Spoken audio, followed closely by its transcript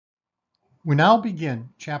We now begin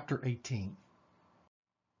Chapter 18.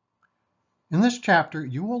 In this chapter,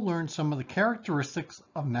 you will learn some of the characteristics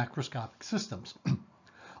of macroscopic systems.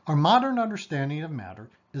 Our modern understanding of matter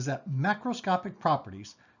is that macroscopic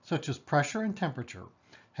properties, such as pressure and temperature,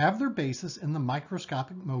 have their basis in the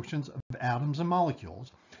microscopic motions of atoms and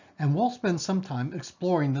molecules, and we'll spend some time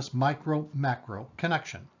exploring this micro-macro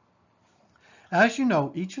connection. As you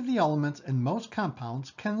know, each of the elements in most compounds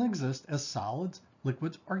can exist as solids,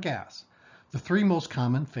 liquids, or gas, the three most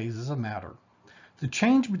common phases of matter. The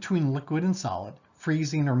change between liquid and solid,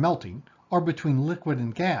 freezing or melting, or between liquid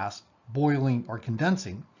and gas, boiling or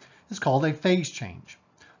condensing, is called a phase change.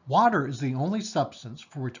 Water is the only substance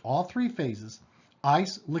for which all three phases,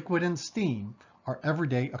 ice, liquid, and steam, are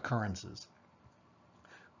everyday occurrences.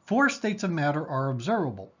 Four states of matter are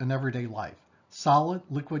observable in everyday life: solid,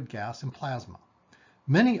 liquid, gas, and plasma.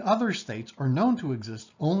 Many other states are known to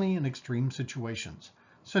exist only in extreme situations,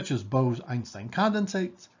 such as Bose-Einstein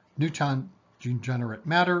condensates, neutron degenerate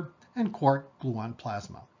matter, and quark-gluon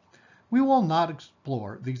plasma. We will not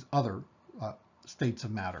explore these other states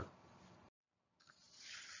of matter.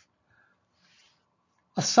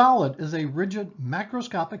 A solid is a rigid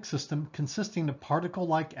macroscopic system consisting of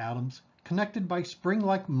particle-like atoms connected by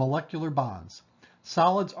spring-like molecular bonds.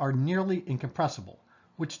 Solids are nearly incompressible,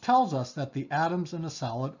 which tells us that the atoms in a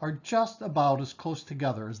solid are just about as close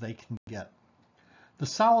together as they can get. The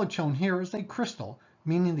solid shown here is a crystal,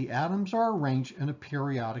 meaning the atoms are arranged in a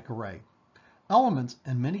periodic array. Elements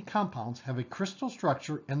in many compounds have a crystal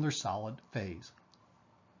structure in their solid phase.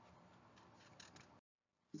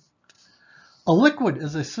 A liquid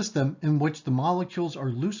is a system in which the molecules are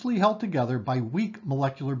loosely held together by weak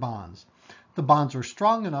molecular bonds. The bonds are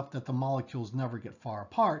strong enough that the molecules never get far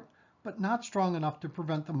apart, but not strong enough to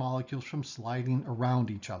prevent the molecules from sliding around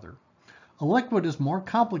each other. A liquid is more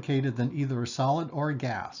complicated than either a solid or a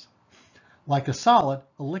gas. Like a solid,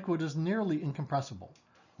 a liquid is nearly incompressible.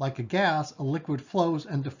 Like a gas, a liquid flows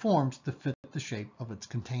and deforms to fit the shape of its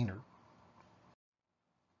container.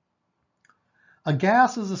 A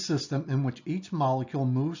gas is a system in which each molecule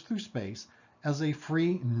moves through space as a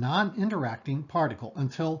free, non-interacting particle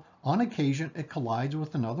until, on occasion, it collides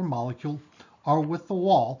with another molecule or with the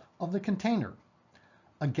wall of the container.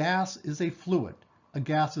 A gas is a fluid. A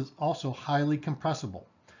gas is also highly compressible,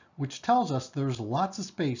 which tells us there's lots of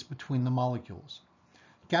space between the molecules.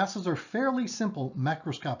 Gases are fairly simple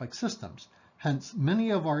macroscopic systems, hence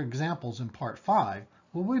many of our examples in Part 5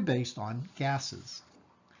 will be based on gases.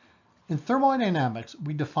 In thermodynamics,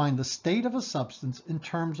 we define the state of a substance in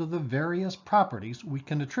terms of the various properties we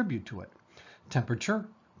can attribute to it: temperature,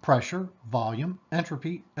 pressure, volume,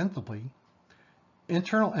 entropy, enthalpy,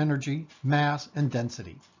 internal energy, mass, and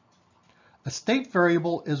density. A state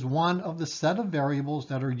variable is one of the set of variables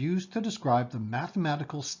that are used to describe the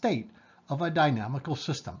mathematical state of a dynamical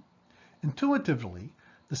system. Intuitively,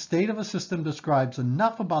 the state of a system describes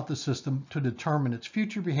enough about the system to determine its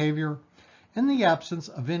future behavior in the absence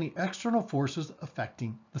of any external forces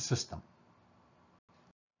affecting the system.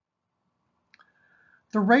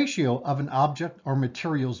 The ratio of an object or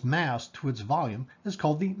material's mass to its volume is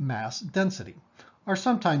called the mass density, or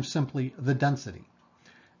sometimes simply the density.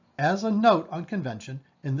 As a note on convention,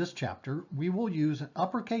 in this chapter, we will use an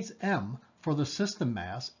uppercase M for the system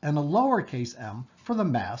mass and a lowercase m for the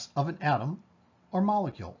mass of an atom or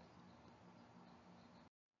molecule.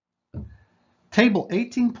 Table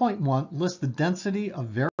 18.1 lists the density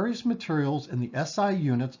of various materials in the SI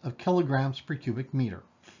units of kilograms per cubic meter.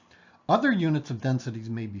 Other units of densities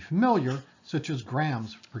may be familiar, such as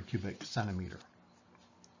grams per cubic centimeter.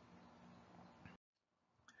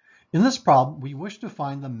 In this problem, we wish to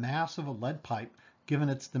find the mass of a lead pipe given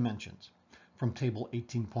its dimensions. From table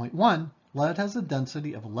 18.1, lead has a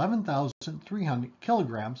density of 11,300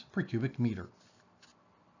 kilograms per cubic meter.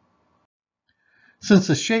 Since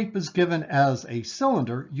the shape is given as a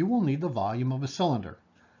cylinder, you will need the volume of a cylinder,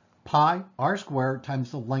 pi r squared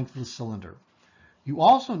times the length of the cylinder. You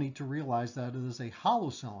also need to realize that it is a hollow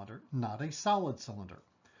cylinder, not a solid cylinder.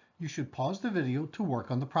 You should pause the video to work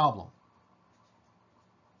on the problem.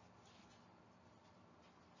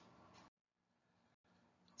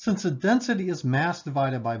 Since the density is mass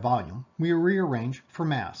divided by volume, we rearrange for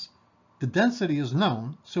mass. The density is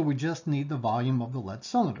known, so we just need the volume of the lead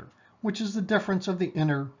cylinder, which is the difference of the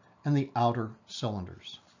inner and the outer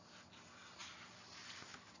cylinders.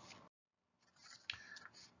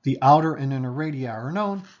 The outer and inner radii are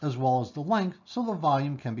known, as well as the length, so the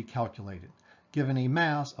volume can be calculated, given a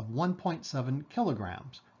mass of 1.7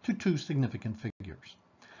 kilograms to two significant figures.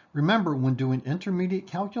 Remember, when doing intermediate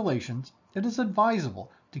calculations, it is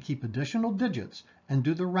advisable to keep additional digits and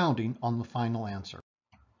do the rounding on the final answer.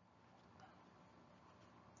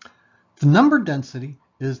 The number density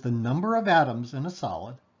is the number of atoms in a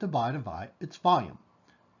solid divided by its volume,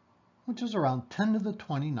 which is around 10 to the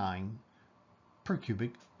 29 per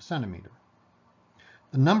cubic centimeter.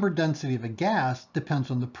 The number density of a gas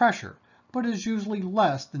depends on the pressure, but is usually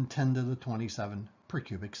less than 10 to the 27 per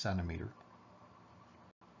cubic centimeter.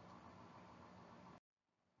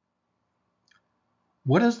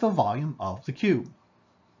 What is the volume of the cube?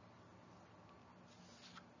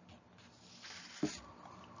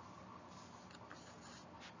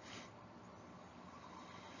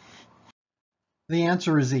 The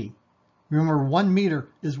answer is E. Remember, 1 meter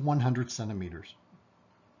is 100 centimeters.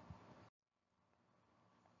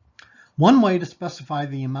 One way to specify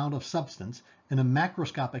the amount of substance in a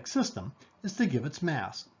macroscopic system is to give its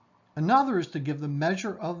mass. Another is to give the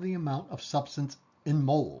measure of the amount of substance in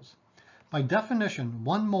moles. By definition,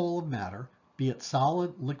 1 mole of matter, be it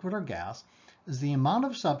solid, liquid, or gas, is the amount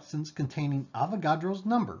of substance containing Avogadro's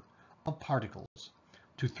number of particles.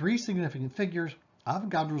 To 3 significant figures,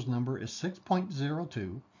 Avogadro's number is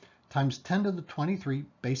 6.02 times 10 to the 23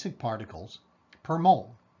 basic particles per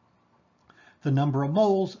mole. The number of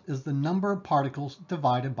moles is the number of particles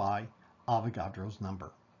divided by Avogadro's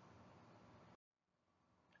number.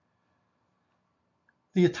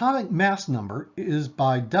 The atomic mass number is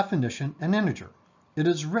by definition an integer. It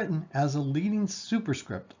is written as a leading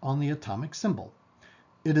superscript on the atomic symbol.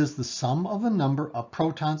 It is the sum of the number of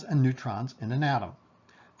protons and neutrons in an atom.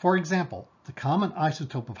 For example, the common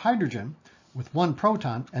isotope of hydrogen with 1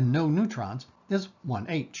 proton and no neutrons is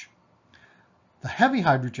 1H. The heavy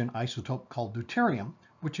hydrogen isotope called deuterium,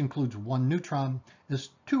 which includes 1 neutron, is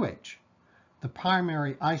 2H. The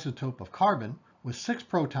primary isotope of carbon with 6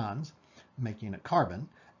 protons, making it carbon,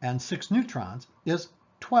 and 6 neutrons is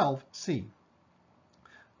 12C.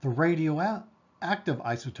 The radioactive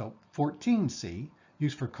isotope 14C,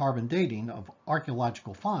 used for carbon dating of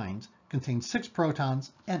archaeological finds, contains 6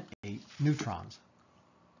 protons and 8 neutrons.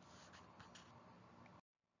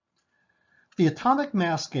 The atomic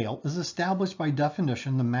mass scale is established by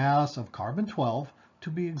definition the mass of carbon-12 to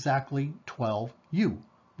be exactly 12U,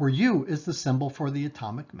 where U is the symbol for the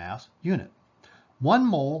atomic mass unit. 1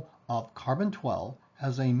 mole of carbon-12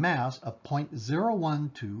 has a mass of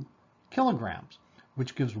 0.012 kilograms,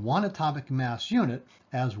 which gives 1 atomic mass unit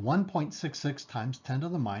as 1.66 times 10 to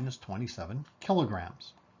the minus 27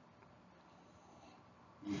 kilograms.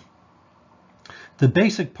 The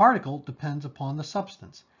basic particle depends upon the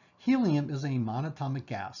substance. Helium is a monatomic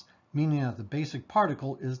gas, meaning that the basic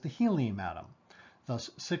particle is the helium atom.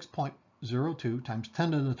 Thus, 6.02 times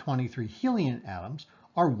 10 to the 23 helium atoms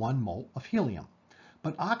are 1 mole of helium.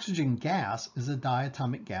 But oxygen gas is a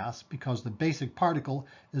diatomic gas because the basic particle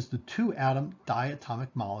is the 2-atom diatomic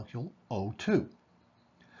molecule O2.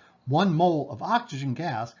 1 mole of oxygen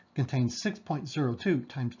gas contains 6.02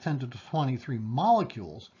 times 10 to the 23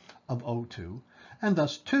 molecules of O2, and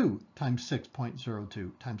thus 2 times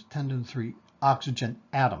 6.02 times 10 to the 3 oxygen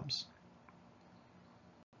atoms.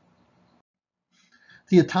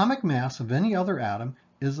 The atomic mass of any other atom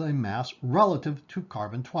is a mass relative to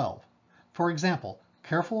carbon-12. For example,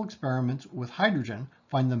 careful experiments with hydrogen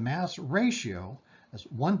find the mass ratio as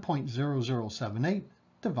 1.0078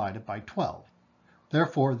 divided by 12.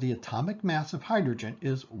 Therefore, the atomic mass of hydrogen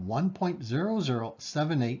is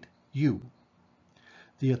 1.0078 U.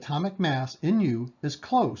 The atomic mass in U is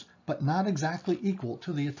close, but not exactly equal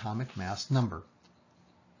to the atomic mass number.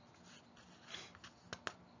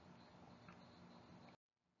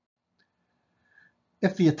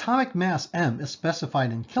 If the atomic mass m is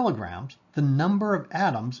specified in kilograms, the number of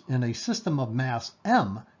atoms in a system of mass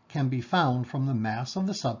m can be found from the mass of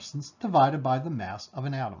the substance divided by the mass of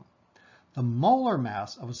an atom. The molar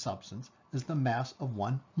mass of a substance is the mass of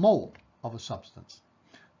 1 mole of a substance.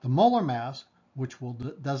 The molar mass, which will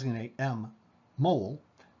designate m mole,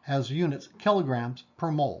 has units kilograms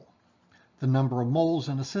per mole. The number of moles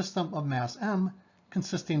in a system of mass m,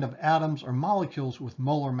 consisting of atoms or molecules with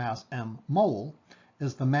molar mass m mole,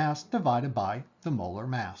 is the mass divided by the molar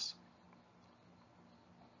mass.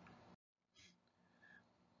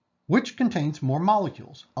 Which contains more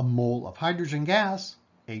molecules, a mole of hydrogen gas,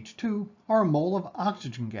 H2, or a mole of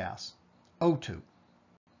oxygen gas, O2?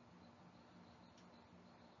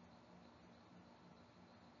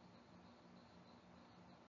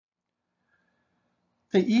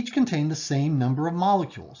 They each contain the same number of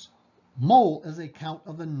molecules. Mole is a count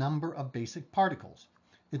of the number of basic particles.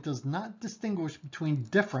 It does not distinguish between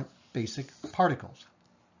different basic particles.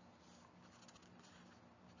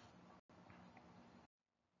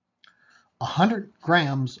 A 100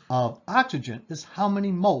 grams of oxygen is how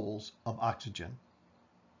many moles of oxygen?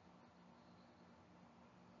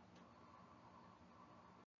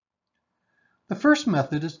 The first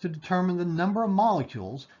method is to determine the number of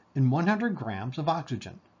molecules in 100 grams of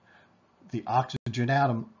oxygen. The oxygen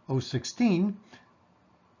atom O16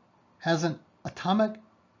 has an atomic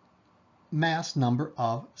mass number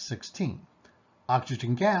of 16.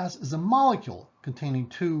 Oxygen gas is a molecule containing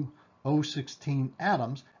two O16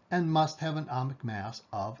 atoms and must have an atomic mass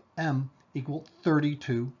of M equal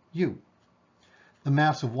 32U. The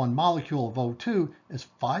mass of one molecule of O2 is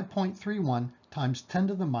 5.31 times 10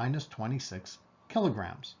 to the minus 26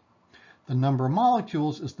 kilograms. The number of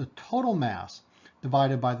molecules is the total mass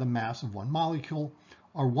divided by the mass of one molecule,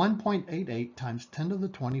 or 1.88 times 10 to the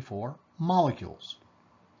 24 molecules.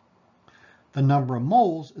 The number of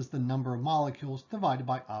moles is the number of molecules divided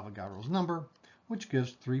by Avogadro's number, which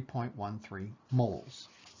gives 3.13 moles.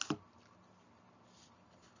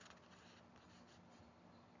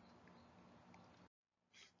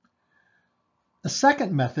 The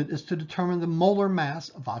second method is to determine the molar mass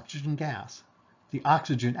of oxygen gas. The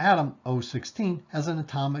oxygen atom O16 has an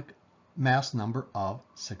atomic mass number of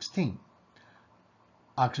 16.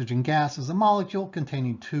 Oxygen gas is a molecule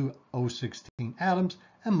containing two O16 atoms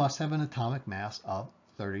and must have an atomic mass of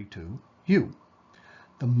 32U.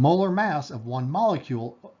 The molar mass of one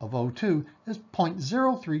molecule of O2 is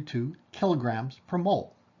 0.032 kilograms per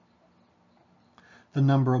mole. The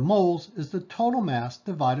number of moles is the total mass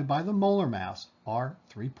divided by the molar mass, or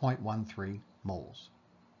 3.13 moles.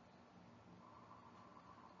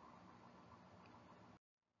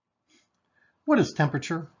 What is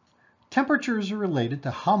temperature? Temperature is related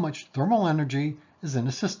to how much thermal energy is in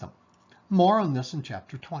a system. More on this in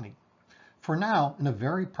Chapter 20. For now, in a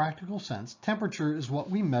very practical sense, temperature is what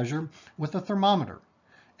we measure with a thermometer.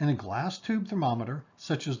 In a glass tube thermometer,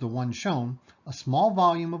 such as the one shown, a small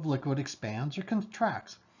volume of liquid expands or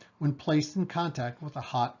contracts when placed in contact with a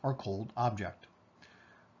hot or cold object.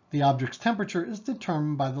 The object's temperature is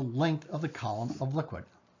determined by the length of the column of liquid.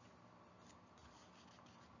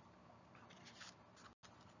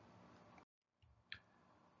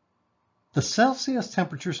 The Celsius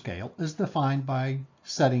temperature scale is defined by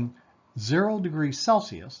setting 0 degrees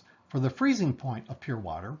Celsius for the freezing point of pure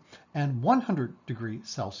water and 100 degrees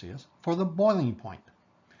Celsius for the boiling point.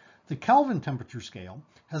 The Kelvin temperature scale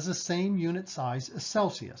has the same unit size as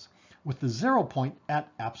Celsius, with the 0 point at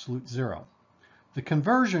absolute zero. The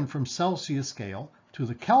conversion from Celsius scale to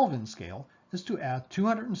the Kelvin scale is to add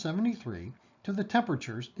 273 to the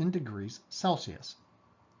temperatures in degrees Celsius.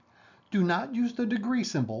 Do not use the degree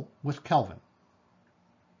symbol with Kelvin.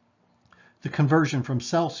 The conversion from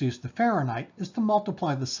Celsius to Fahrenheit is to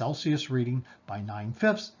multiply the Celsius reading by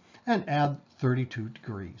 9/5 and add 32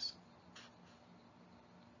 degrees.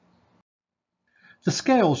 The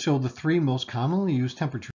scales show the three most commonly used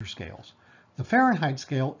temperature scales. The Fahrenheit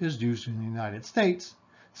scale is used in the United States,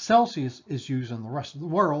 Celsius is used in the rest of the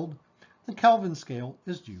world, the Kelvin scale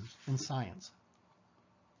is used in science.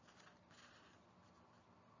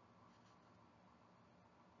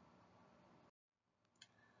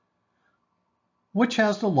 Which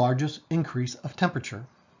has the largest increase of temperature?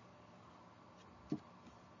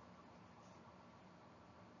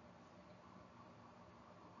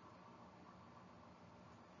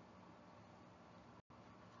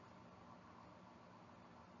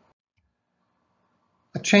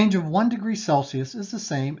 A change of 1 degree Celsius is the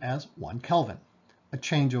same as 1 Kelvin. A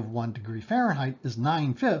change of 1 degree Fahrenheit is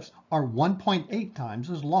 9/5 or 1.8 times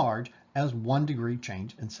as large as 1 degree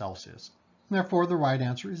change in Celsius. Therefore, the right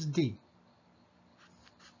answer is D.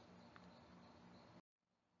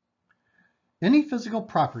 Any physical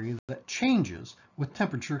property that changes with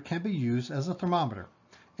temperature can be used as a thermometer.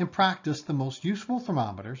 In practice, the most useful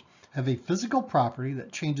thermometers have a physical property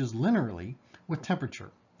that changes linearly with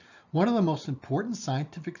temperature. One of the most important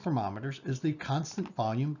scientific thermometers is the constant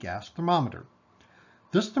volume gas thermometer.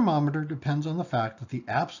 This thermometer depends on the fact that the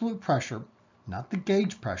absolute pressure, not the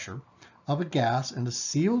gauge pressure, of a gas in a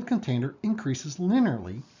sealed container increases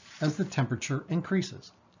linearly as the temperature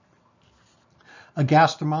increases. A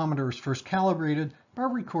gas thermometer is first calibrated by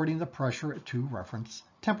recording the pressure at two reference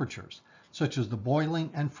temperatures, such as the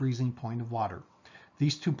boiling and freezing point of water.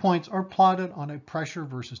 These 2 points are plotted on a pressure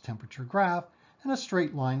versus temperature graph, and a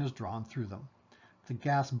straight line is drawn through them. The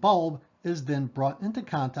gas bulb is then brought into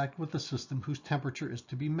contact with the system whose temperature is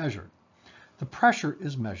to be measured. The pressure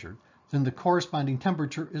is measured, then the corresponding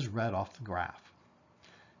temperature is read off the graph.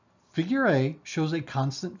 Figure A shows a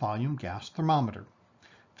constant volume gas thermometer.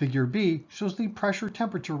 Figure B shows the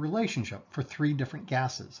pressure-temperature relationship for 3 different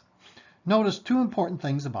gases. Notice 2 important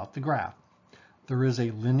things about the graph. There is a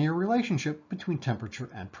linear relationship between temperature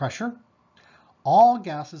and pressure. All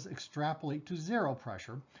gases extrapolate to 0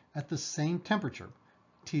 pressure at the same temperature,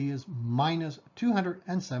 T is minus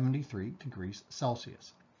 273 degrees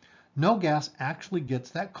Celsius. No gas actually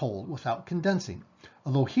gets that cold without condensing,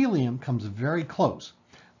 although helium comes very close.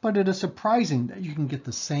 But it is surprising that you can get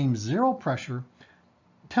the same zero pressure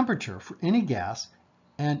temperature for any gas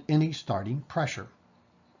and any starting pressure.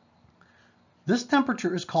 This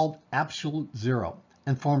temperature is called absolute zero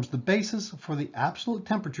and forms the basis for the absolute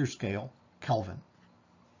temperature scale, Kelvin.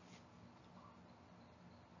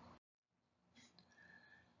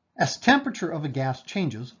 As temperature of a gas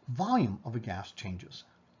changes, volume of a gas changes.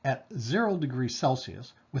 At 0 degrees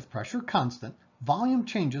Celsius, with pressure constant, volume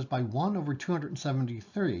changes by 1 over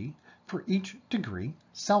 273 for each degree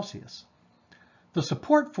Celsius. The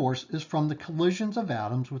support force is from the collisions of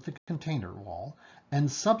atoms with the container wall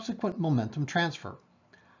and subsequent momentum transfer.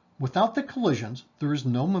 Without the collisions, there is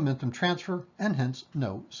no momentum transfer and hence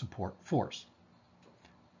no support force.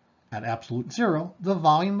 At absolute zero, the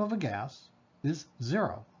volume of a gas is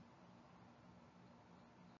 0.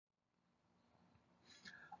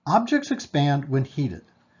 Objects expand when heated.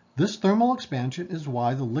 This thermal expansion is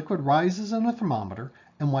why the liquid rises in a thermometer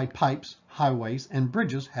and why pipes, highways, and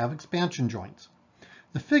bridges have expansion joints.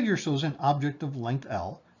 The figure shows an object of length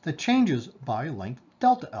L that changes by length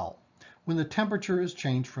delta L when the temperature is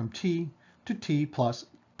changed from T to T plus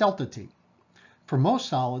delta T. For most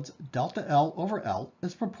solids, delta L over L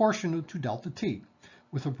is proportional to delta T,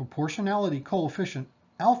 with a proportionality coefficient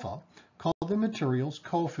alpha called the material's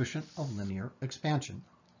coefficient of linear expansion.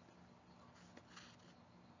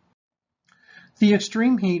 The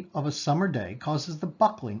extreme heat of a summer day causes the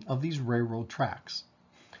buckling of these railroad tracks.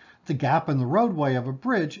 The gap in the roadway of a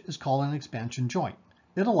bridge is called an expansion joint.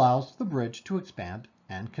 It allows the bridge to expand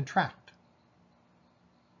and contract.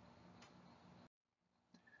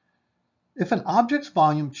 If an object's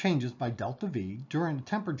volume changes by delta V during a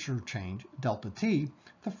temperature change, delta T,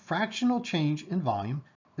 the fractional change in volume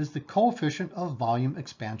is the coefficient of volume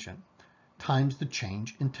expansion times the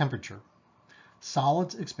change in temperature.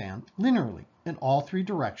 Solids expand linearly in all three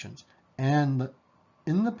directions, and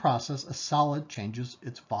in the process, a solid changes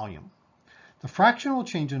its volume. The fractional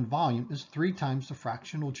change in volume is 3 times the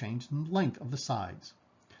fractional change in length of the sides.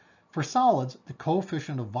 For solids, the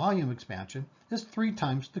coefficient of volume expansion is 3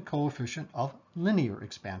 times the coefficient of linear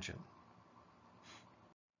expansion.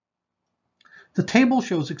 The table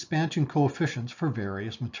shows expansion coefficients for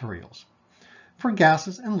various materials. For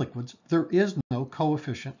gases and liquids, there is no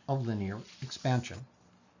coefficient of linear expansion.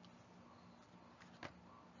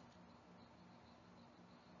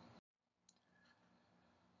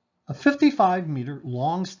 A 55-meter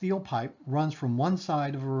long steel pipe runs from one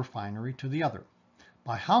side of a refinery to the other.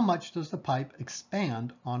 By how much does the pipe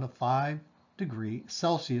expand on a 5-degree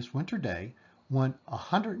Celsius winter day when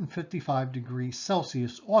 155 degrees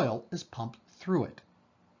Celsius oil is pumped through it?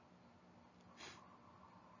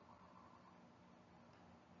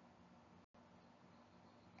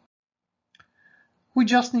 We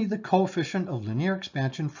just need the coefficient of linear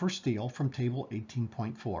expansion for steel from table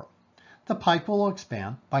 18.4. The pipe will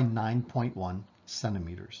expand by 9.1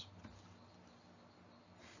 centimeters.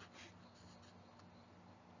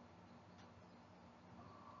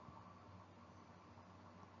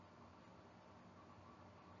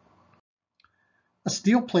 A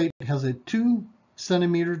steel plate has a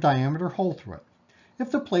 2-centimeter diameter hole through it.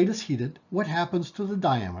 If the plate is heated, what happens to the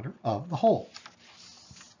diameter of the hole?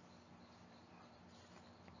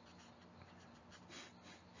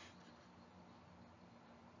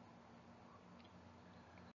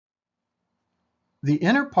 The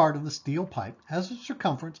inner part of the steel pipe has a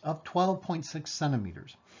circumference of 12.6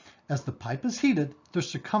 centimeters. As the pipe is heated, the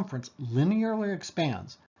circumference linearly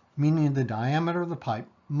expands, meaning the diameter of the pipe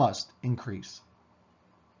must increase.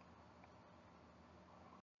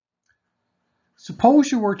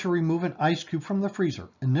 Suppose you were to remove an ice cube from the freezer,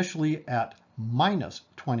 initially at minus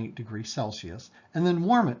 20 degrees Celsius, and then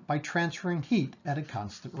warm it by transferring heat at a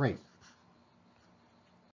constant rate.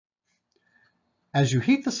 As you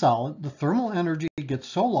heat the solid, the thermal energy gets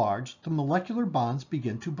so large, the molecular bonds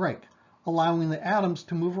begin to break, allowing the atoms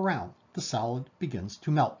to move around. The solid begins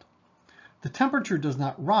to melt. The temperature does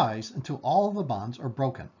not rise until all of the bonds are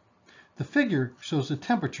broken. The figure shows the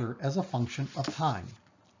temperature as a function of time.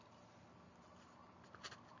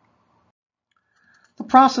 The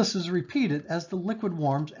process is repeated as the liquid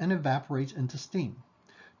warms and evaporates into steam.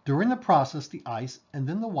 During the process, the ice and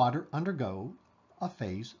then the water undergo a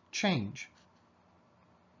phase change.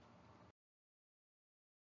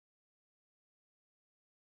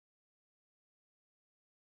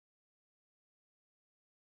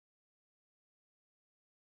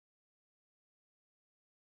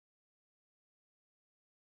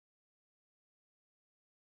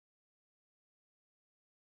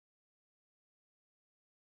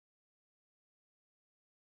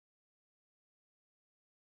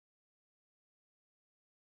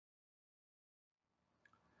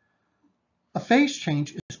 phase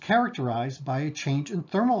change is characterized by a change in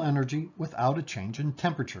thermal energy without a change in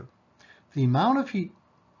temperature. The amount of heat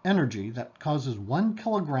energy that causes 1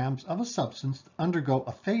 kilogram of a substance to undergo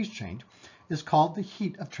a phase change is called the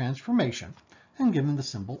heat of transformation and given the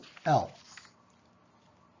symbol L.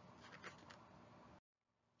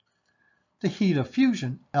 The heat of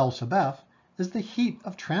fusion, L sub F, is the heat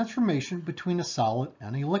of transformation between a solid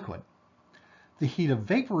and a liquid. The heat of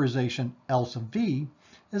vaporization, L sub V,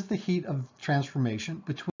 is the heat of transformation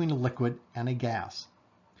between a liquid and a gas.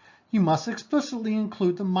 You must explicitly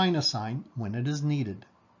include the minus sign when it is needed.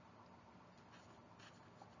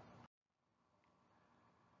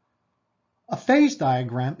 A phase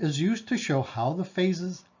diagram is used to show how the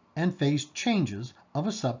phases and phase changes of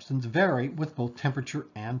a substance vary with both temperature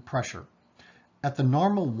and pressure. At the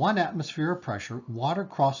normal 1 atmosphere of pressure, water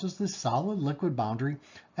crosses the solid-liquid boundary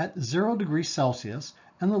at 0 degrees Celsius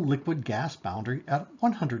and the liquid-gas boundary at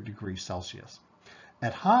 100 degrees Celsius.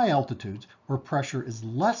 At high altitudes, where pressure is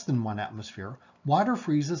less than 1 atmosphere, water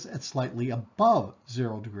freezes at slightly above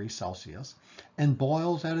 0 degrees Celsius and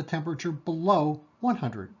boils at a temperature below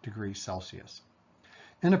 100 degrees Celsius.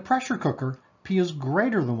 In a pressure cooker, P is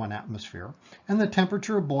greater than 1 atmosphere and the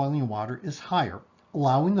temperature of boiling water is higher,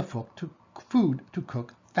 allowing the food to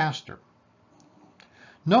cook faster.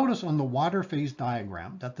 Notice on the water phase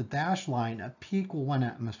diagram that the dashed line at P equal 1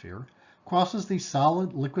 atmosphere crosses the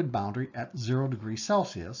solid-liquid boundary at 0 degrees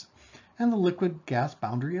Celsius and the liquid-gas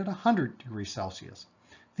boundary at 100 degrees Celsius.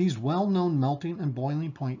 These well-known melting and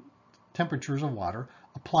boiling point temperatures of water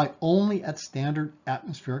apply only at standard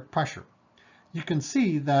atmospheric pressure. You can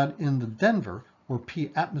see that in the Denver, where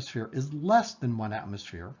P atmosphere is less than 1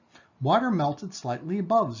 atmosphere, water melts at slightly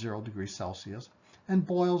above 0 degrees Celsius and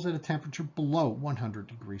boils at a temperature below 100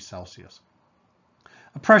 degrees Celsius.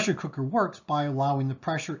 A pressure cooker works by allowing the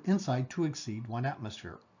pressure inside to exceed 1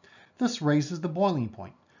 atmosphere. This raises the boiling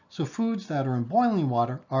point, so foods that are in boiling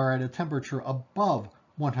water are at a temperature above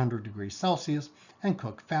 100 degrees Celsius and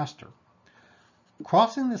cook faster.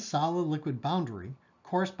 Crossing the solid-liquid boundary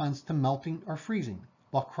corresponds to melting or freezing,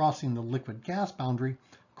 while crossing the liquid-gas boundary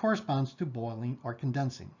corresponds to boiling or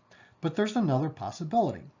condensing. But there's another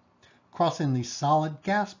possibility. Crossing the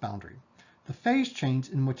solid-gas boundary. The phase change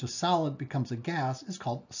in which a solid becomes a gas is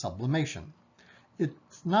called sublimation.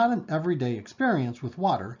 It's not an everyday experience with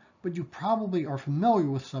water, but you probably are familiar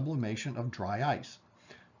with sublimation of dry ice.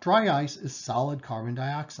 Dry ice is solid carbon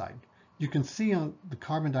dioxide. You can see on the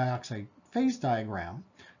carbon dioxide phase diagram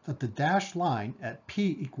that the dashed line at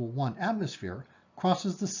P equal 1 atmosphere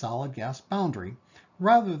crosses the solid gas boundary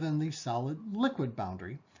rather than the solid liquid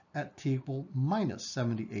boundary at T equal minus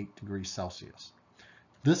 78 degrees Celsius.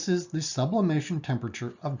 This is the sublimation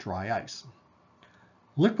temperature of dry ice.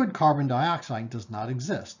 Liquid carbon dioxide does not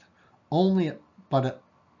exist, but at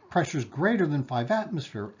pressures greater than 5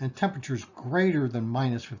 atmosphere and temperatures greater than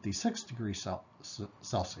minus 56 degrees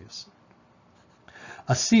Celsius.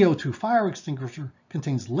 A CO2 fire extinguisher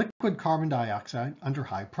contains liquid carbon dioxide under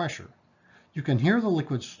high pressure. You can hear the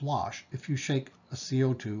liquid slosh if you shake a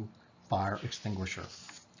CO2 fire extinguisher.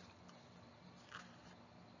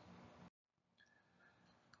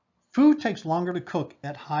 Food takes longer to cook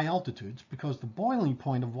at high altitudes because the boiling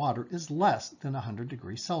point of water is less than 100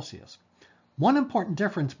 degrees Celsius. One important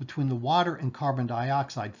difference between the water and carbon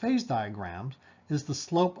dioxide phase diagrams is the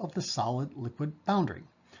slope of the solid-liquid boundary.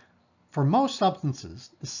 For most substances,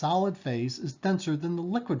 the solid phase is denser than the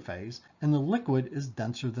liquid phase, and the liquid is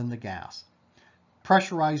denser than the gas.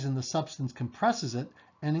 Pressurizing the substance compresses it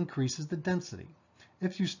and increases the density.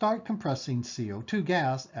 If you start compressing CO2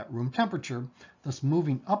 gas at room temperature, thus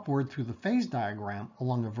moving upward through the phase diagram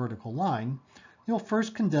along a vertical line, you'll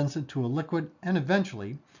first condense it to a liquid and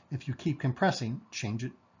eventually, if you keep compressing, change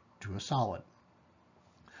it to a solid.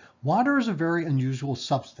 Water is a very unusual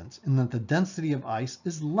substance in that the density of ice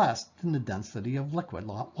is less than the density of liquid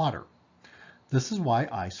water. This is why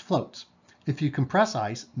ice floats. If you compress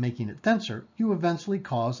ice, making it denser, you eventually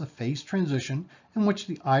cause a phase transition in which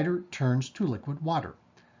the either turns to liquid water.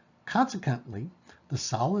 Consequently, the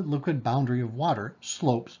solid-liquid boundary of water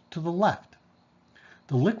slopes to the left.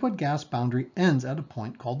 The liquid-gas boundary ends at a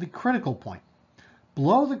point called the critical point.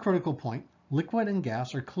 Below the critical point, liquid and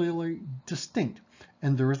gas are clearly distinct,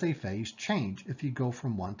 and there is a phase change if you go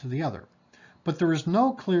from one to the other. But there is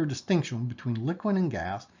no clear distinction between liquid and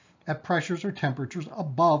gas at pressures or temperatures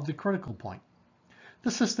above the critical point.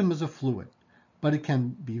 The system is a fluid, but it can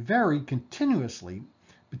be varied continuously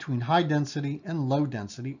between high density and low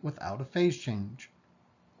density without a phase change.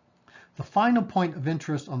 The final point of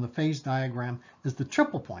interest on the phase diagram is the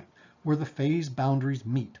triple point, where the phase boundaries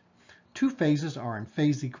meet. Two phases are in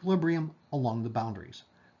phase equilibrium along the boundaries.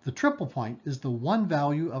 The triple point is the one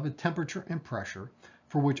value of a temperature and pressure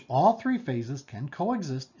for which all three phases can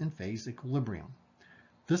coexist in phase equilibrium.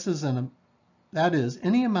 That is,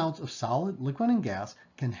 any amounts of solid, liquid, and gas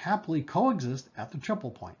can happily coexist at the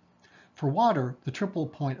triple point. For water, the triple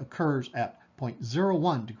point occurs at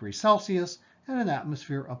 0.01 degrees Celsius and an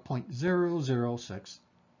atmosphere of 0.006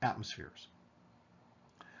 atmospheres.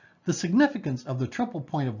 The significance of the triple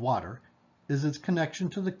point of water is its connection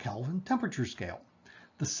to the Kelvin temperature scale.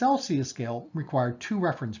 The Celsius scale required two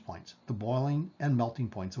reference points, the boiling and melting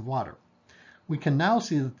points of water. We can now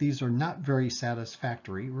see that these are not very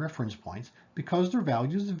satisfactory reference points because their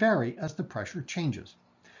values vary as the pressure changes.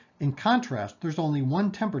 In contrast, there's only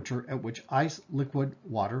one temperature at which ice, liquid,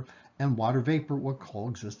 water, and water vapor will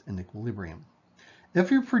coexist in equilibrium.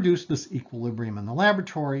 If you produce this equilibrium in the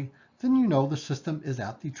laboratory, then you know the system is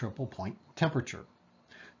at the triple point temperature.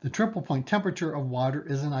 The triple point temperature of water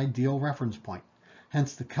is an ideal reference point.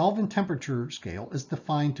 Hence, the Kelvin temperature scale is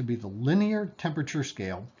defined to be the linear temperature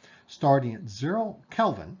scale starting at 0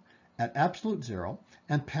 Kelvin at absolute zero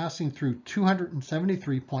and passing through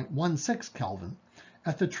 273.16 Kelvin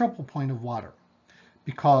at the triple point of water.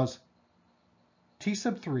 Because T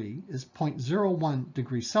sub 3 is 0.01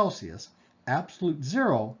 degrees Celsius, absolute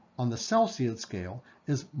zero on the Celsius scale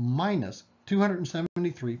is minus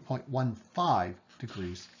 273.15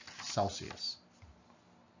 degrees Celsius.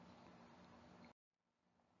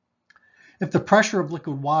 If the pressure of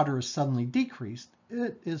liquid water is suddenly decreased,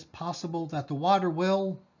 it is possible that the water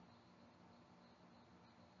will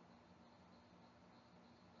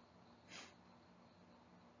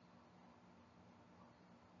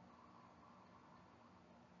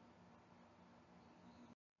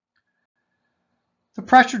The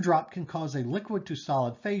pressure drop can cause a liquid to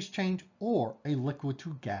solid phase change or a liquid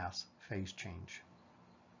to gas phase change.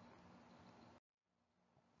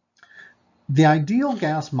 The ideal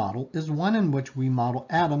gas model is one in which we model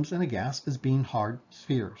atoms in a gas as being hard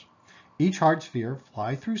spheres. Each hard sphere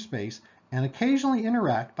fly through space and occasionally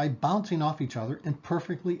interact by bouncing off each other in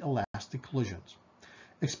perfectly elastic collisions.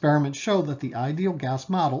 Experiments show that the ideal gas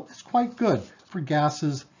model is quite good for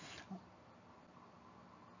gases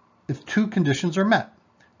if two conditions are met.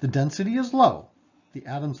 The density is low. The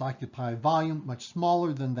atoms occupy a volume much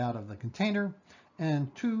smaller than that of the container.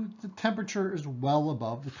 And 2, the temperature is well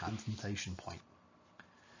above the condensation point.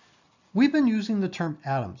 We've been using the term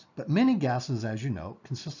atoms, but many gases, as you know,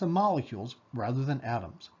 consist of molecules rather than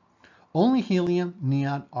atoms. Only helium,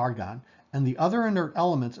 neon, argon, and the other inert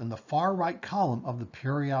elements in the far right column of the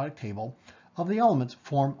periodic table of the elements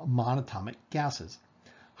form monatomic gases.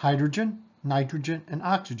 Hydrogen, nitrogen, and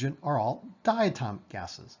oxygen are all diatomic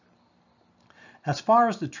gases. As far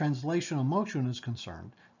as the translational motion is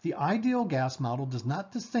concerned, the ideal gas model does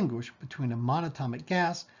not distinguish between a monatomic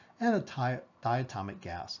gas and a diatomic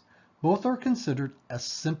gas. Both are considered as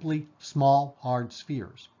simply small, hard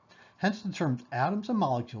spheres. Hence, the terms atoms and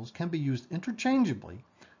molecules can be used interchangeably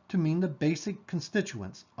to mean the basic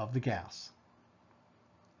constituents of the gas.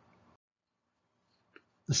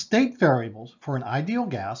 The state variables for an ideal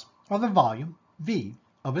gas are the volume, V,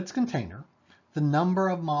 of its container, the number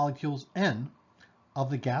of molecules, N, of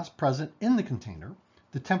the gas present in the container,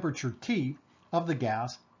 the temperature T of the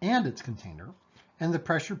gas and its container, and the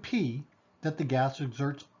pressure P that the gas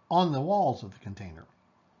exerts on the walls of the container.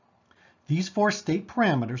 These four state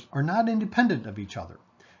parameters are not independent of each other.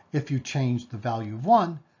 If you change the value of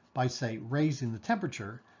one by, say, raising the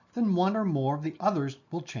temperature, then one or more of the others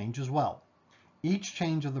will change as well. Each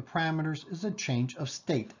change of the parameters is a change of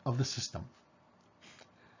state of the system.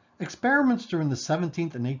 Experiments during the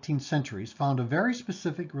 17th and 18th centuries found a very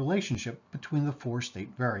specific relationship between the four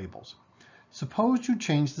state variables. Suppose you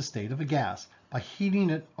change the state of a gas by heating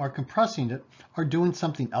it or compressing it or doing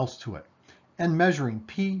something else to it, and measuring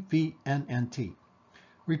P, V, N, and T.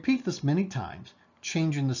 Repeat this many times,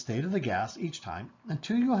 changing the state of the gas each time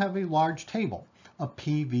until you have a large table of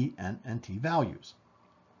P, V, N, and T values.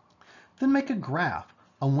 Then make a graph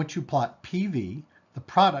on which you plot PV, the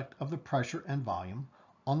product of the pressure and volume,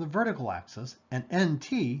 on the vertical axis, and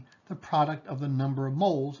NT, the product of the number of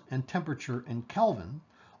moles and temperature in Kelvin,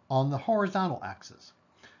 on the horizontal axis.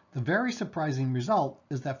 The very surprising result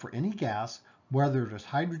is that for any gas, whether it is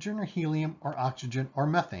hydrogen or helium or oxygen or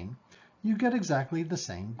methane, you get exactly the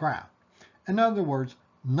same graph. In other words,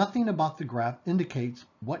 nothing about the graph indicates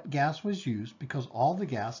what gas was used because all the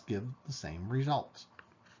gas give the same results.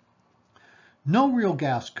 No real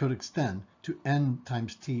gas could extend to N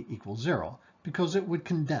times T equals 0 because it would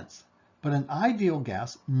condense, but an ideal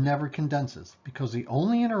gas never condenses because the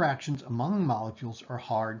only interactions among molecules are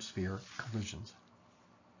hard sphere collisions.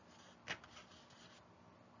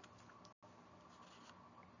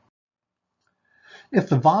 If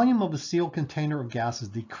the volume of a sealed container of gas is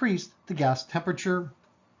decreased, the gas temperature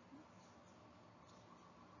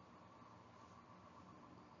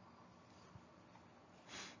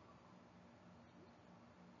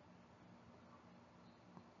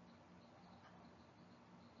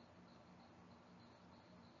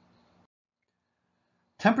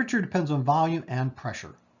Temperature depends on volume and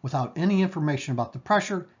pressure. Without any information about the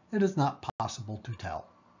pressure, it is not possible to tell.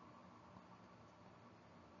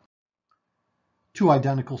 Two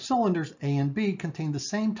identical cylinders, A and B, contain the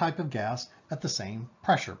same type of gas at the same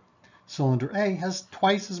pressure. Cylinder A has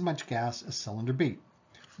twice as much gas as cylinder B,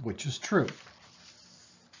 which is true.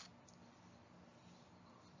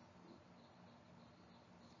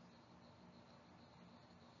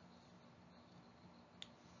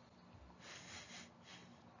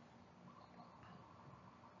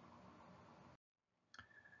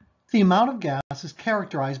 The amount of gas is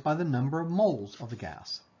characterized by the number of moles of the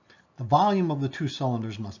gas. The volume of the two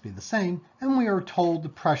cylinders must be the same, and we are told the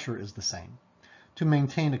pressure is the same. To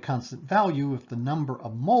maintain a constant value, if the number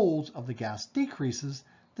of moles of the gas decreases,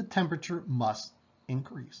 the temperature must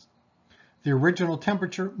increase. The original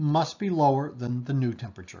temperature must be lower than the new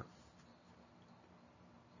temperature.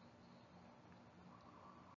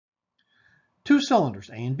 Two cylinders,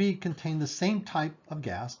 A and B, contain the same type of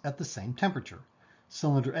gas at the same temperature.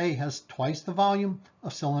 Cylinder A has twice the volume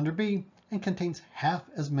of cylinder B and contains half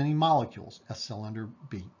as many molecules as cylinder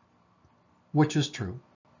B, which is true.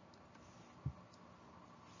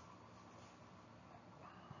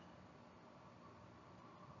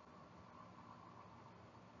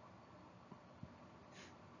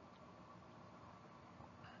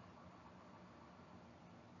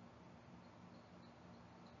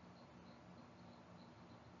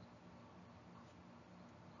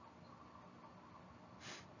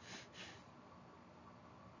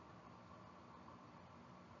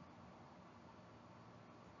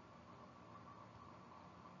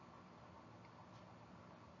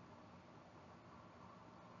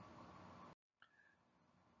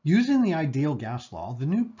 Using the ideal gas law, the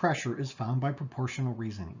new pressure is found by proportional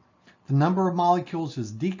reasoning. The number of molecules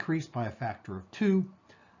is decreased by a factor of 2,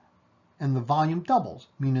 and the volume doubles,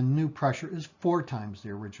 meaning the new pressure is 4 times the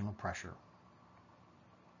original pressure.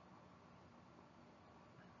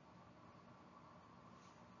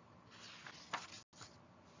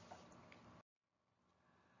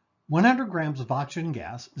 "100 grams of oxygen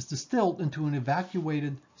gas is distilled into an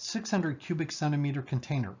evacuated 600 cubic centimeter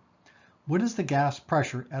container. What is the gas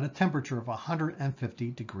pressure at a temperature of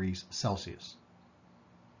 150 degrees Celsius?"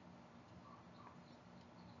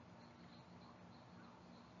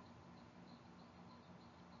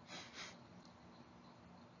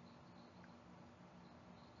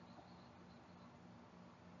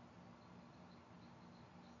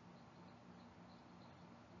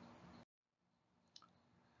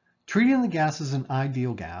 Treating the gas as an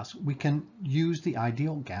ideal gas, we can use the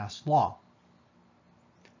ideal gas law.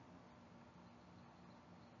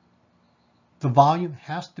 The volume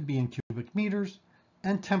has to be in cubic meters,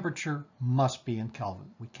 and temperature must be in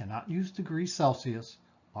Kelvin. We cannot use degrees Celsius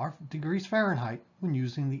or degrees Fahrenheit when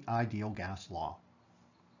using the ideal gas law.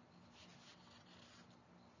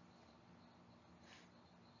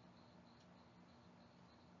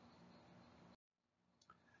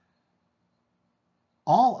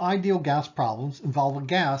 All ideal gas problems involve a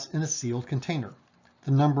gas in a sealed container.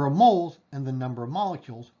 The number of moles and the number of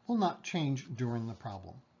molecules will not change during the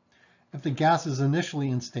problem. If the gas is initially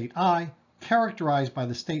in state I, characterized by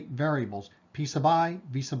the state variables P sub I,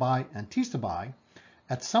 V sub I, and T sub I,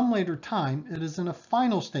 at some later time it is in a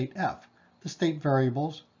final state F. The state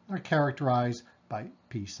variables are characterized by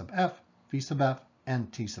P sub F, V sub F,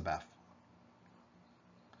 and T sub F.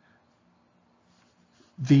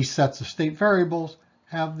 These sets of state variables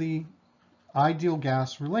have the ideal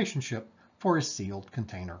gas relationship for a sealed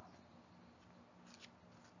container.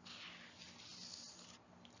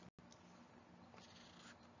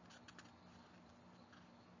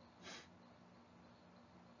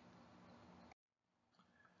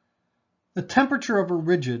 The temperature of a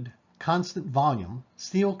rigid, constant volume,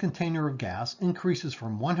 sealed container of gas increases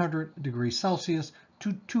from 100 degrees Celsius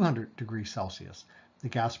to 200 degrees Celsius. The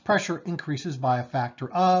gas pressure increases by a factor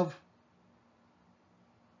of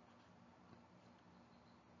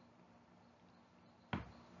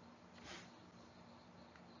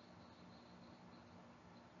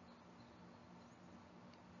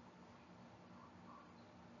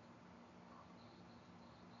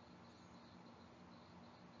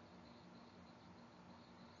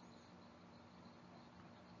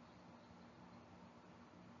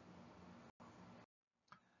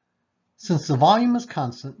Since the volume is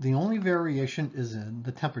constant, the only variation is in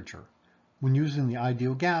the temperature. When using the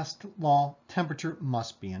ideal gas law, temperature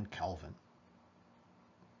must be in Kelvin.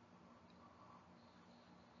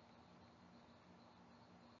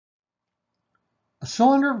 A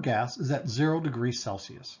cylinder of gas is at 0 degrees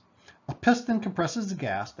Celsius. A piston compresses the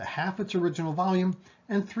gas to half its original volume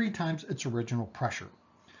and 3 times its original pressure.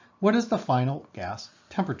 What is the final gas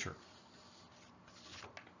temperature?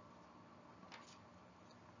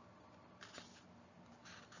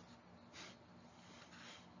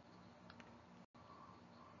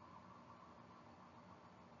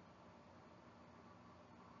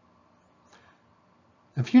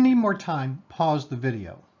 If you need more time, pause the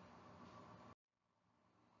video.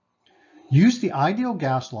 Use the ideal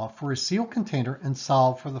gas law for a sealed container and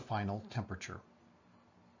solve for the final temperature.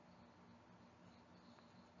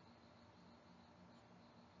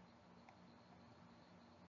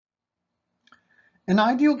 An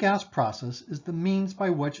ideal gas process is the means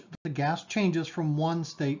by which the gas changes from one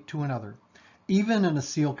state to another. Even in a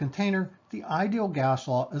sealed container, the ideal gas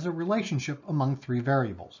law is a relationship among 3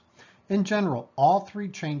 variables. In general, all 3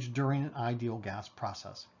 change during an ideal gas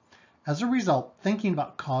process. As a result, thinking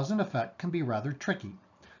about cause and effect can be rather tricky.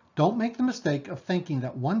 Don't make the mistake of thinking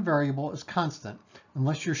that one variable is constant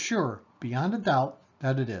unless you're sure, beyond a doubt,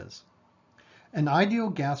 that it is. An ideal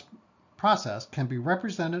gas process can be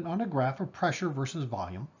represented on a graph of pressure versus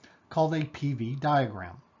volume, called a PV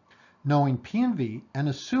diagram. Knowing P and V, and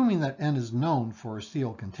assuming that N is known for a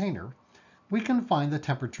sealed container, we can find the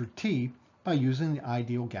temperature T by using the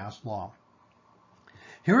ideal gas law.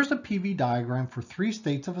 Here is a PV diagram for 3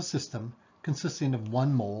 states of a system consisting of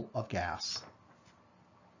 1 mole of gas.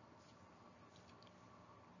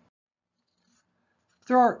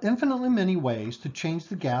 There are infinitely many ways to change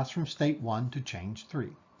the gas from state 1 to change 3.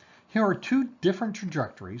 Here are 2 different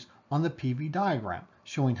trajectories on the PV diagram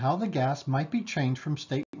showing how the gas might be changed from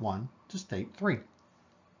state 1 to state 3.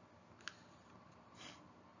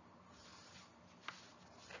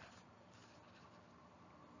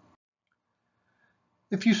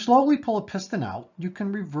 If you slowly pull a piston out, you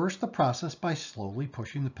can reverse the process by slowly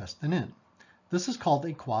pushing the piston in. This is called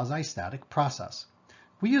a quasi-static process.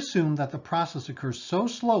 We assume that the process occurs so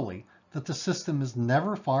slowly that the system is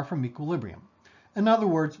never far from equilibrium. In other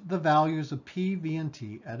words, the values of P, V, and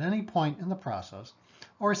T at any point in the process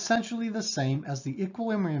are essentially the same as the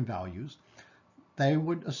equilibrium values they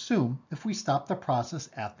would assume if we stopped the process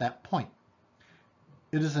at that point.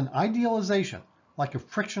 It is an idealization, like a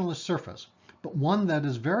frictionless surface, but one that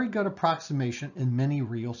is very good approximation in many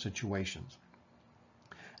real situations.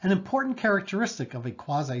 An important characteristic of a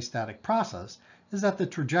quasi-static process is that the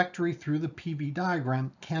trajectory through the PV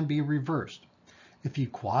diagram can be reversed. If you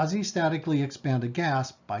quasi-statically expand a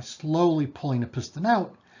gas by slowly pulling a piston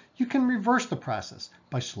out, you can reverse the process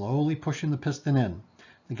by slowly pushing the piston in.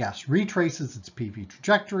 The gas retraces its PV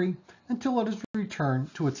trajectory until it is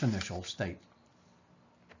returned to its initial state.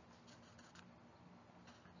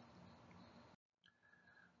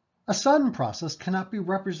 A sudden process cannot be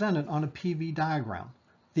represented on a PV diagram.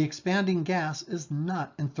 The expanding gas is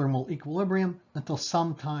not in thermal equilibrium until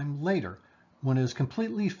some time later, when it has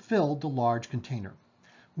completely filled the large container.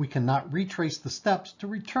 We cannot retrace the steps to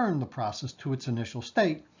return the process to its initial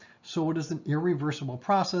state, so it is an irreversible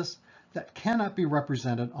process that cannot be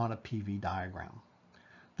represented on a PV diagram.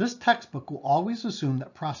 This textbook will always assume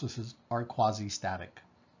that processes are quasi-static.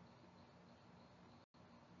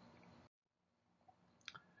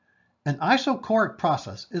 An isochoric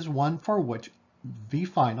process is one for which V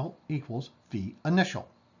final equals V initial.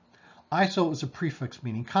 Iso is a prefix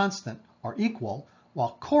meaning constant or equal,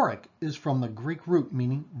 while choric is from the Greek root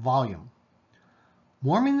meaning volume.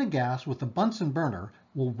 Warming the gas with a Bunsen burner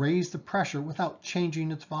will raise the pressure without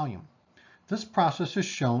changing its volume. This process is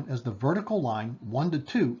shown as the vertical line 1 to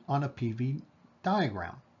 2 on a PV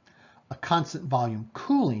diagram. A constant volume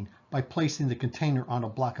cooling by placing the container on a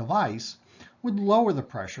block of ice would lower the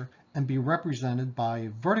pressure and be represented by a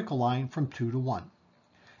vertical line from 2 to 1.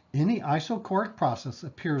 Any isochoric process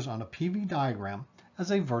appears on a PV diagram as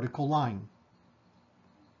a vertical line.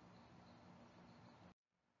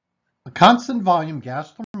 A constant volume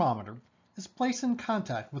gas thermometer is placed in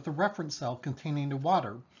contact with the reference cell containing the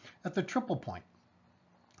water at the triple point.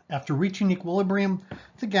 After reaching equilibrium,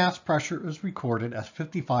 the gas pressure is recorded as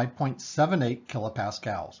 55.78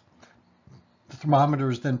 kilopascals. The thermometer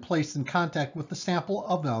is then placed in contact with the sample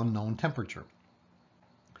of the unknown temperature.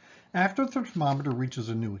 After the thermometer reaches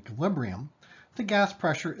a new equilibrium, the gas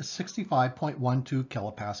pressure is 65.12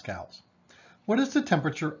 kilopascals. What is the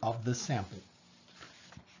temperature of this sample?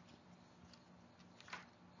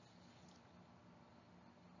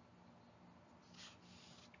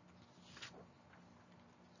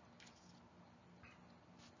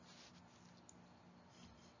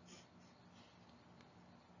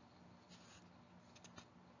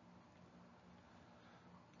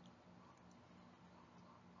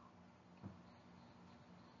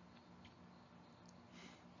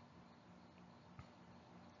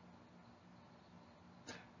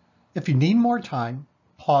 If you need more time,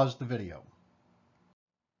 pause the video.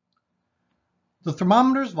 The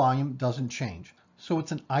thermometer's volume doesn't change, so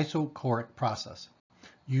it's an isochoric process.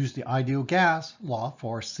 Use the ideal gas law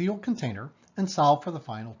for a sealed container and solve for the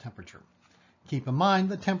final temperature. Keep in mind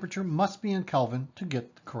the temperature must be in Kelvin to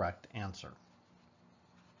get the correct answer.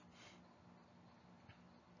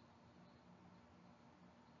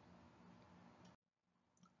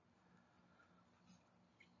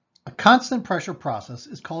 A constant pressure process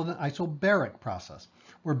is called an isobaric process,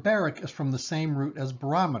 where baric is from the same root as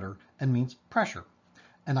barometer and means pressure.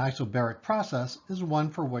 An isobaric process is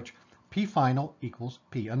one for which P final equals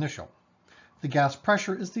P initial. The gas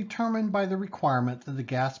pressure is determined by the requirement that the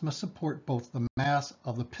gas must support both the mass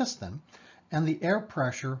of the piston and the air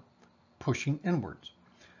pressure pushing inwards.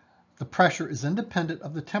 The pressure is independent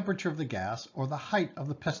of the temperature of the gas or the height of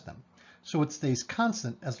the piston, so it stays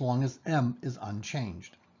constant as long as M is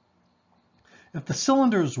unchanged. If the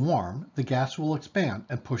cylinder is warm, the gas will expand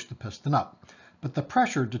and push the piston up, but the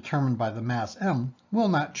pressure determined by the mass M will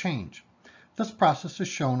not change. This process is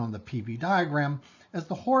shown on the PV diagram as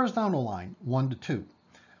the horizontal line 1 to 2.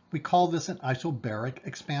 We call this an isobaric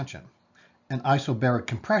expansion. An isobaric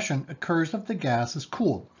compression occurs if the gas is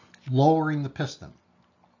cooled, lowering the piston.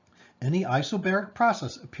 Any isobaric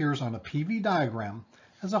process appears on a PV diagram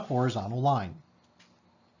as a horizontal line.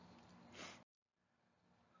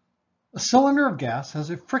 A cylinder of gas has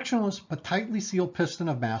a frictionless but tightly sealed piston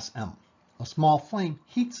of mass M. A small flame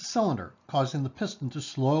heats the cylinder, causing the piston to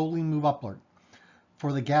slowly move upward.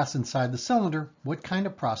 For the gas inside the cylinder, what kind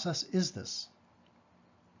of process is this?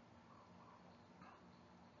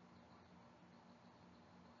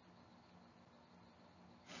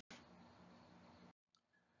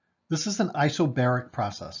 This is an isobaric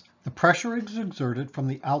process. The pressure is exerted from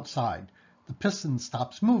the outside. The piston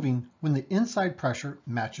stops moving when the inside pressure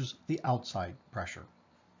matches the outside pressure.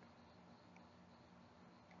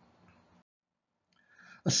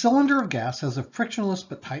 A cylinder of gas has a frictionless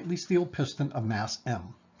but tightly sealed piston of mass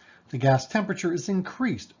M. The gas temperature is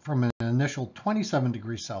increased from an initial 27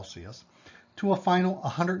 degrees Celsius to a final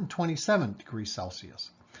 127 degrees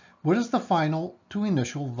Celsius. What is the final to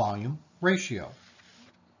initial volume ratio?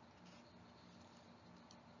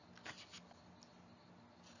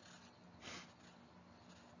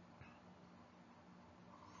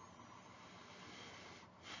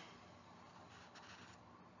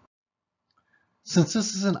 Since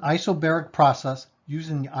this is an isobaric process,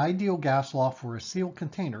 using the ideal gas law for a sealed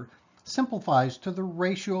container simplifies to the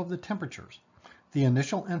ratio of the temperatures. The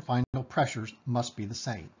initial and final pressures must be the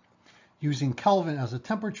same. Using Kelvin as a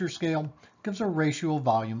temperature scale gives a ratio of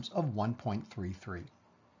volumes of 1.33.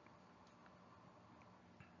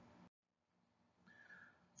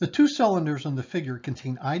 The two cylinders on the figure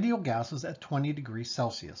contain ideal gases at 20 degrees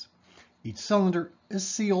Celsius. Each cylinder is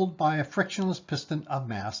sealed by a frictionless piston of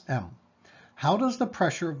mass M. How does the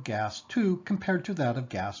pressure of gas 2 compare to that of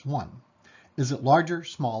gas 1? Is it larger,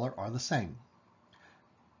 smaller, or the same?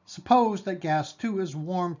 Suppose that gas 2 is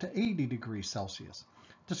warmed to 80 degrees Celsius.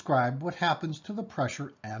 Describe what happens to the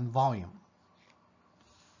pressure and volume.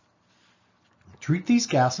 Treat these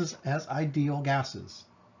gases as ideal gases.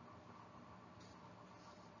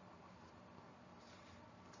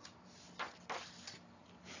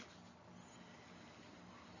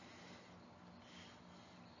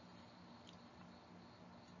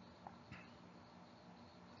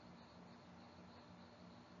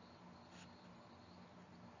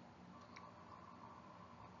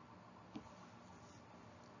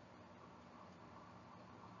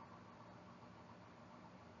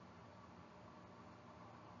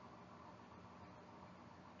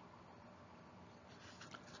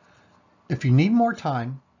 If you need more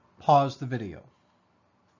time, pause the video.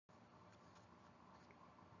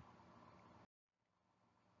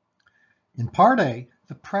 In Part A,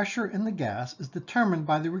 the pressure in the gas is determined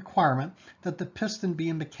by the requirement that the piston be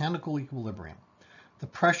in mechanical equilibrium. The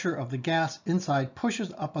pressure of the gas inside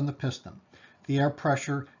pushes up on the piston. The air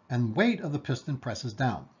pressure and weight of the piston presses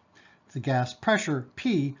down. The gas pressure,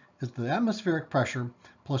 P, is the atmospheric pressure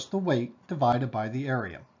plus the weight divided by the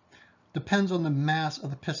area. Depends on the mass of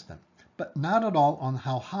the piston, but not at all on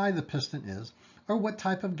how high the piston is or what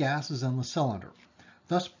type of gas is in the cylinder.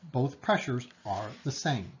 Thus, both pressures are the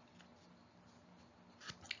same.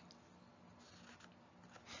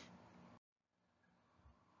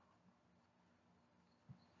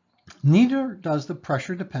 Neither does the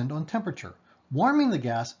pressure depend on temperature. Warming the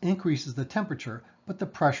gas increases the temperature, but the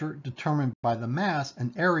pressure determined by the mass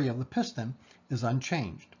and area of the piston is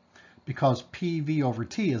unchanged. Because PV over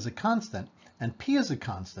T is a constant and P is a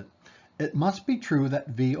constant, it must be true that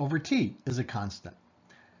V over T is a constant.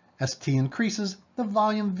 As T increases, the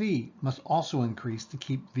volume V must also increase to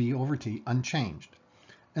keep V over T unchanged.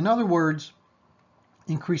 In other words,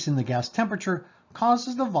 increasing the gas temperature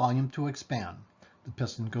causes the volume to expand. The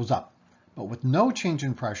piston goes up. But with no change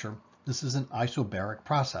in pressure, this is an isobaric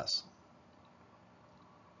process.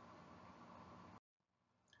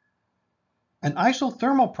 An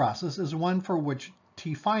isothermal process is one for which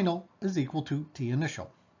T final is equal to T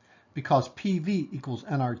initial. Because PV equals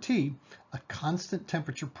nRT, a constant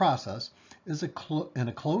temperature process is in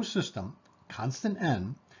a closed system, constant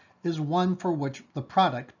N, is one for which the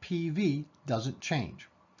product PV doesn't change.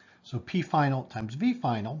 So P final times V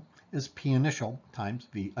final is P initial times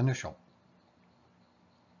V initial.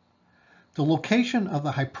 The location of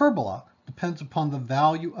the hyperbola depends upon the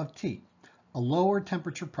value of T. A lower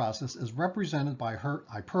temperature process is represented by her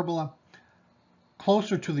hyperbola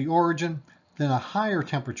closer to the origin than a higher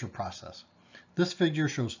temperature process. This figure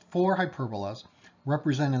shows 4 hyperbolas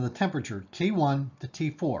representing the temperature T1 to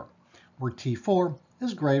T4, where T4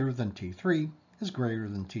 is greater than T3, is greater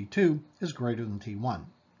than T2, is greater than T1.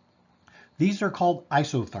 These are called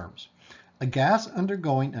isotherms. A gas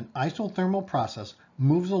undergoing an isothermal process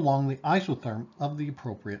moves along the isotherm of the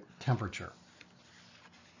appropriate temperature.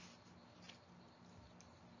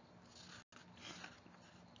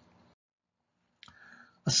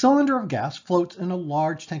 A cylinder of gas floats in a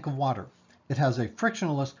large tank of water. It has a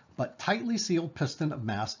frictionless but tightly sealed piston of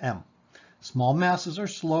mass m. Small masses are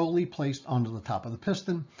slowly placed onto the top of the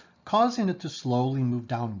piston, causing it to slowly move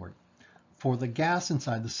downward. For the gas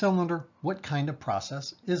inside the cylinder, what kind of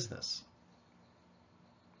process is this?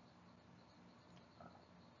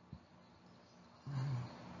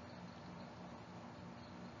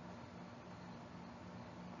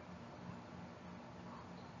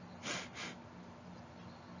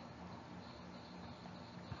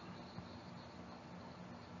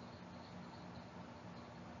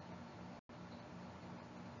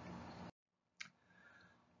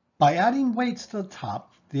 By adding weights to the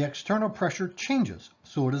top, the external pressure changes,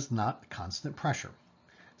 so it is not constant pressure.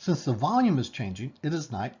 Since the volume is changing, it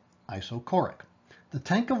is not isochoric. The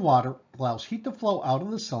tank of water allows heat to flow out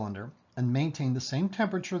of the cylinder and maintain the same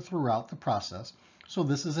temperature throughout the process, so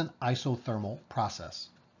this is an isothermal process.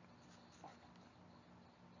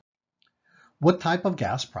 What type of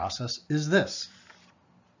gas process is this?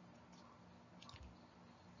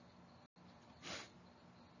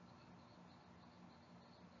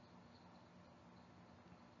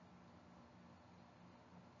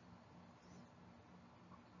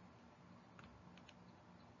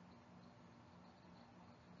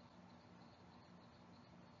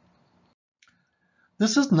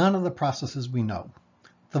 This is none of the processes we know.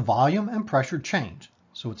 The volume and pressure change,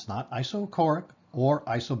 so it's not isochoric or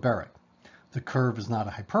isobaric. The curve is not a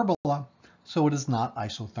hyperbola, so it is not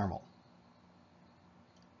isothermal.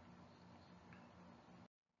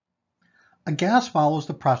 A gas follows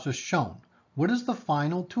the process shown. What is the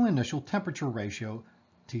final to initial temperature ratio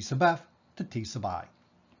T sub F to T sub I?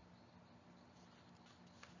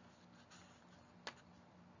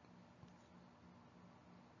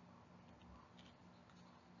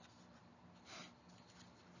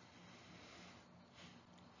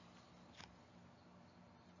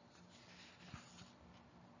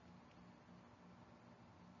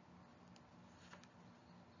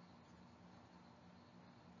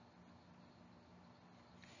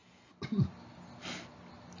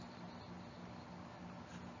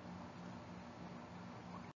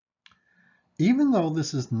 Even though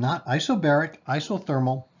this is not isobaric,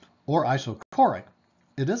 isothermal, or isochoric,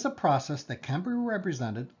 it is a process that can be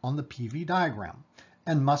represented on the PV diagram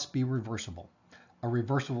and must be reversible. A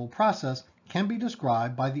reversible process can be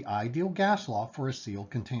described by the ideal gas law for a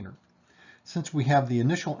sealed container. Since we have the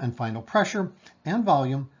initial and final pressure and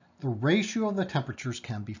volume, the ratio of the temperatures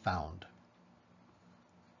can be found.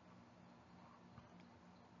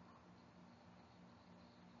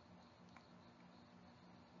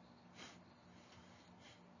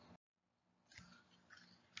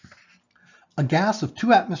 A gas of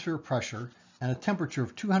 2 atmosphere pressure and a temperature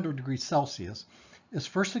of 200 degrees Celsius is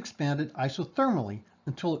first expanded isothermally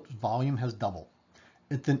until its volume has doubled.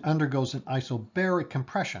 It then undergoes an isobaric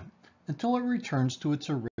compression until it returns to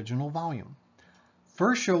its original volume.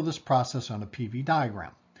 First show this process on a PV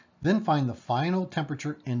diagram, then find the final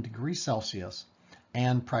temperature in degrees Celsius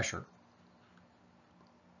and pressure.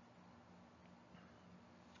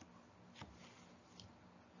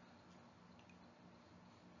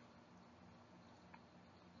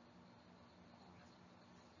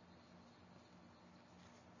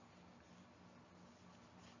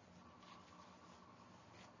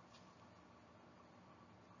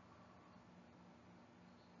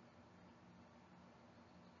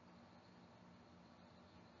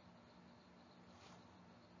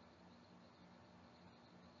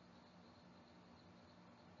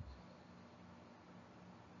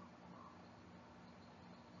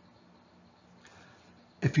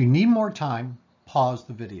 If you need more time, pause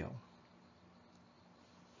the video.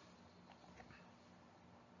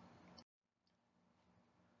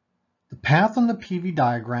 The path on the PV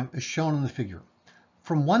diagram is shown in the figure.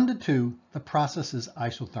 From 1 to 2, the process is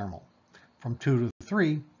isothermal. From 2 to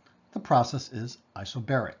 3, the process is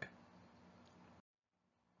isobaric.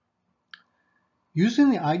 Using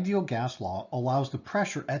the ideal gas law allows the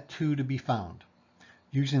pressure at 2 to be found.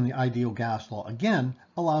 Using the ideal gas law again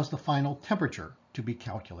allows the final temperature to be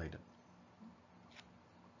calculated.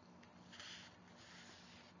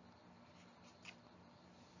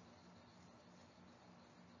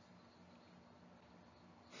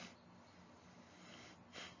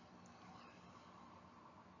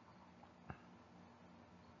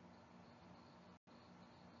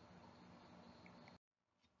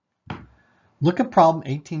 Look at problem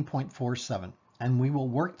 18.47, and we will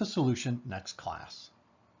work the solution next class.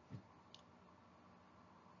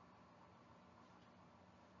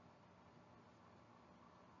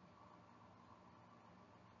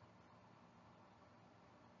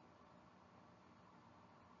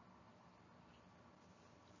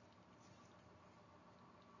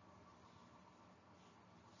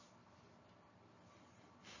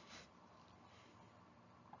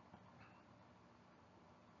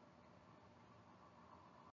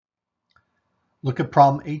 Look at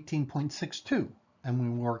problem 18.62, and we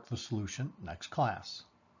will work the solution next class.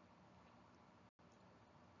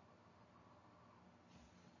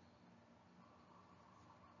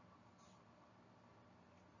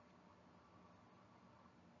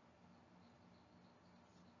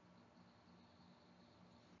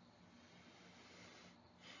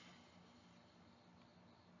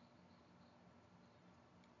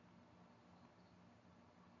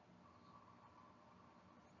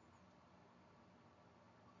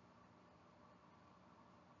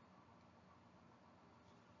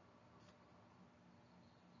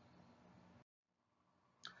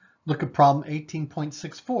 Look at problem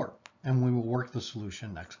 18.64, and we will work the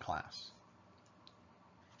solution next class.